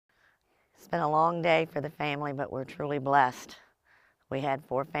been a long day for the family, but we're truly blessed. We had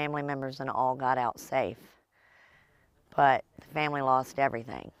 4 family members and all got out safe. But the family lost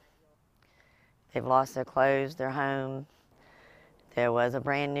everything. They've lost their clothes, their home. There was a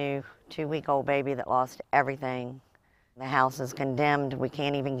brand new 2-week-old baby that lost everything. The house is condemned. We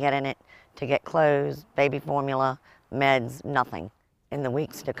can't even get in it to get clothes, baby formula, meds, nothing. In the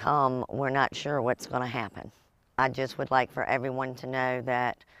weeks to come, we're not sure what's going to happen. I just would like for everyone to know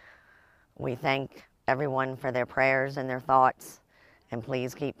that we thank everyone for their prayers and their thoughts, and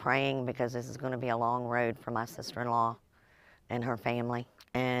please keep praying because this is going to be a long road for my sister-in-law and her family,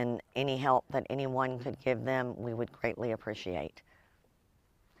 and any help that anyone could give them, we would greatly appreciate.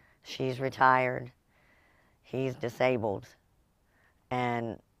 She's retired, he's disabled,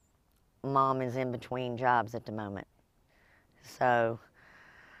 and Mom is in between jobs at the moment. So,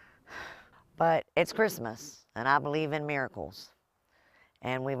 but it's Christmas, and I believe in miracles.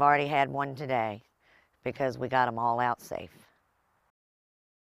 And we've already had one today because we got them all out safe.